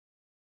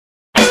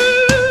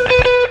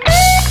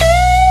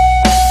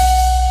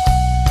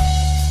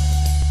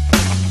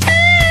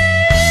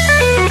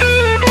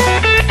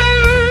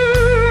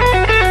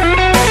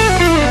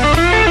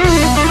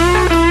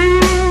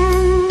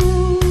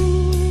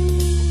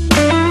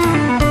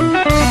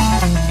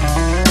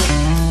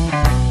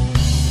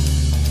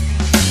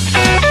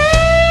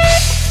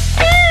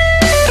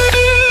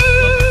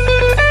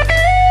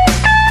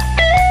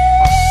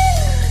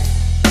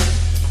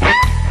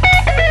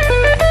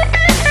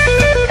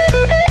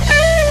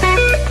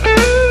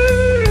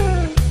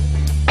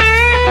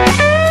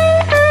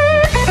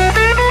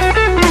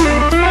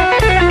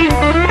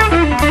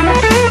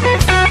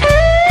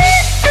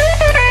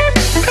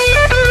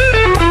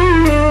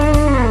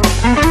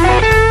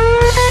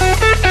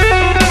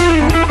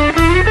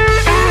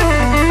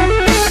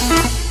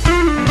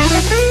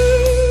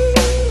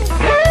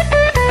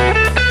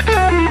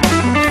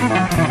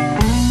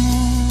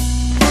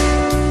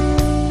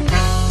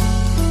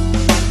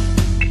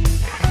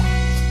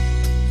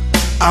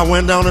I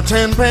went down to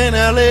Ten Pan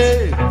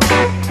Alley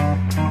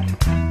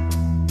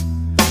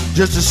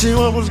just to see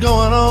what was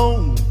going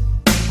on.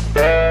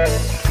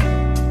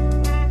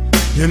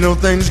 You know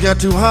things got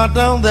too hot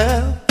down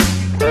there,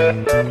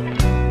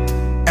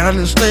 and I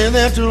didn't stay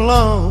there too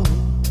long.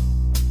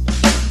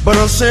 But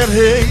I said,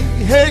 hey,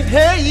 hey,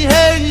 hey,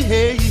 hey,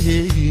 hey,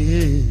 hey,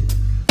 hey.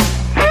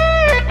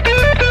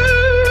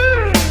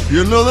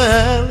 You know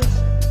that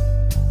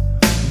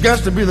got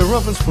to be the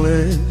roughest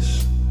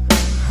place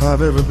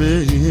I've ever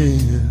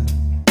been.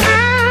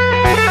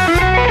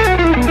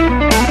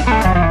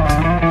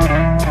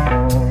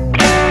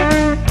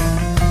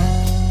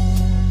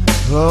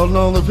 All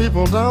know the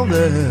people down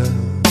there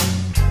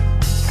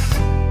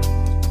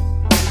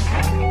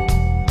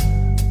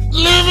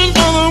living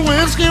for the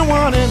whiskey,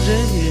 wine, and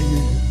gin.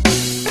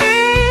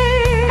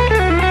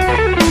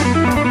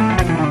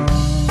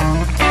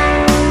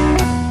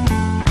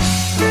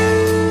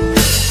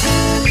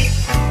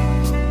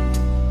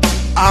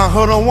 I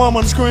heard a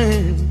woman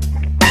scream,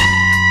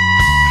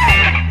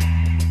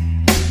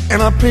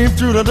 and I peeped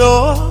through the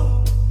door.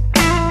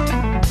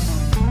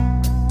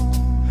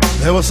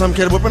 There was some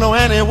kid whipping on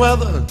any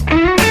weather,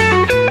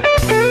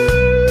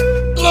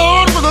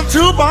 Lord, with a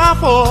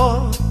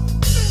 2x4.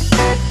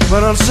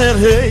 But I said,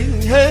 hey,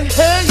 hey,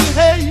 hey,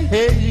 hey,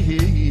 hey,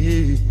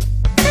 hey.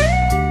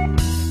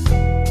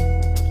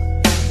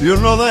 You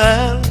know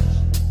that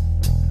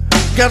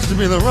got to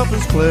be the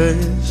roughest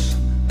place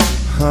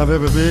I've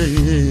ever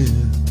been.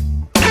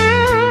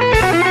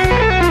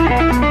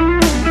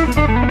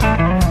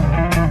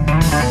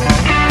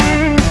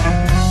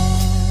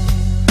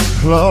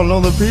 All know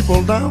the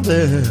people down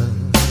there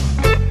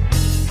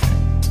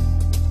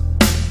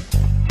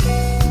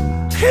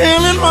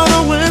killing for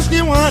the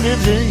whiskey, wine,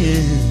 and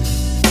gin.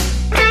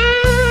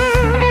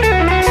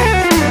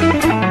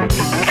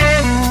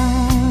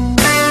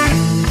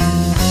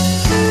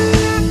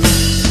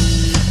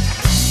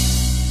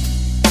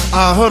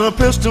 I heard a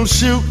pistol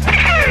shoot,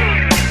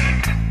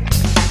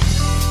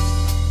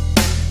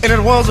 and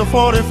it was a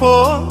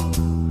 44.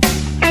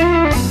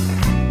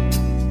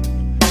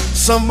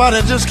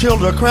 Somebody just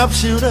killed a crap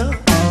shooter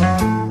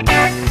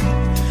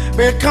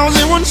because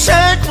he wouldn't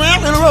shake,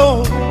 rock, and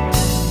roll.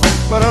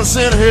 But I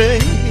said, hey,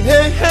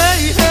 hey,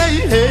 hey,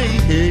 hey, hey,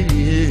 hey,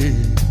 hey.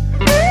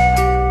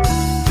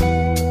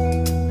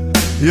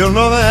 You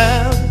know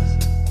that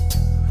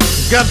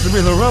got to be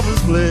the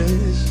roughest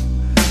place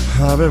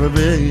I've ever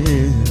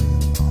been.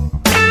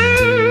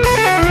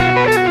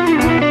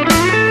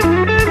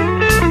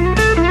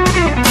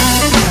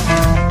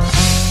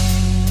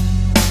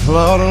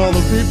 Lord, and all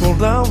the people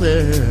down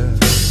there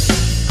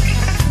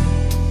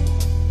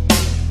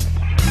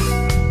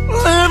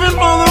living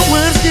for the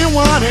whiskey,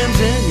 wine, and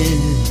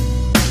gin.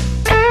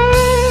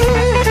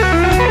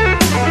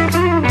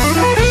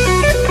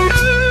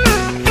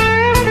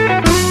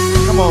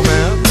 Come on,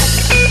 man.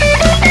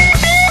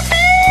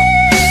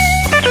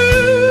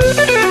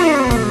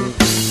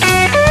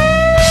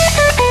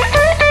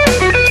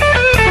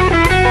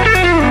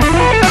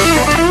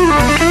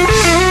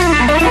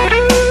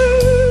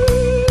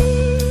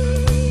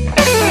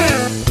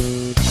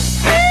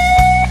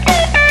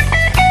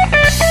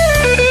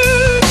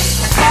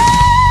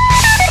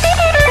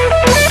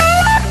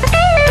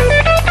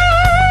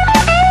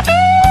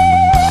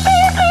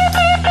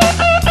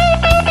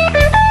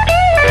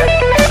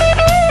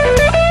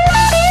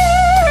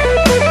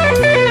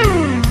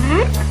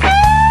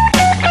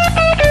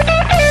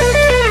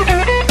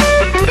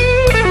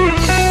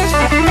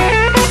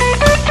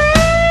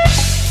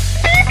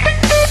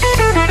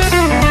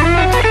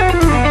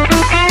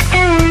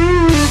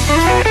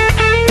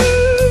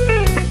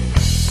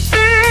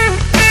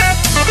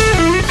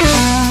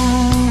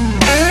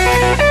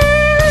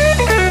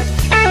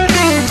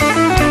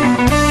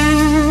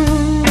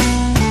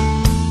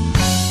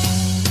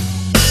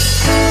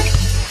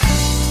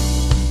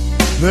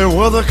 There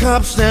was a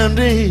cop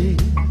standing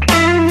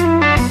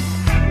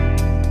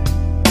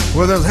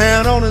with his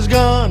hand on his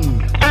gun.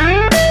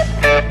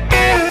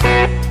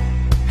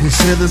 He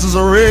said, this is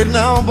a raid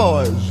now,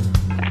 boys.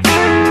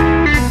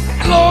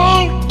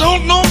 Lord,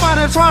 don't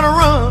nobody try to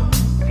run.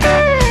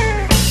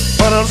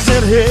 But I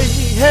said, hey,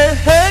 hey,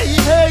 hey,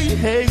 hey,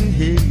 hey,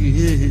 hey,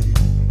 hey.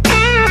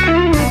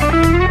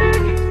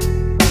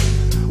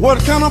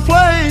 What kind of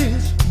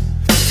place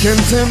can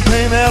Ten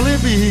Pan Alley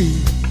be?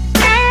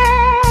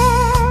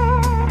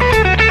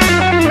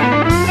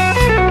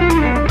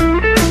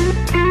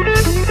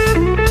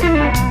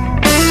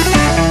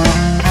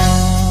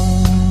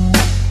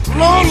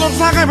 Lord, looks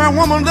like every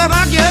woman that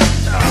I get,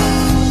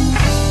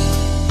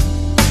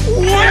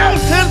 well,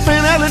 Ten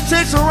Pan Alley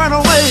takes her right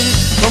away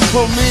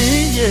from me,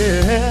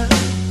 yeah.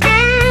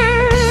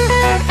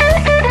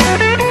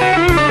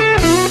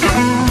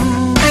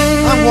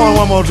 I'm going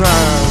one more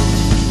time.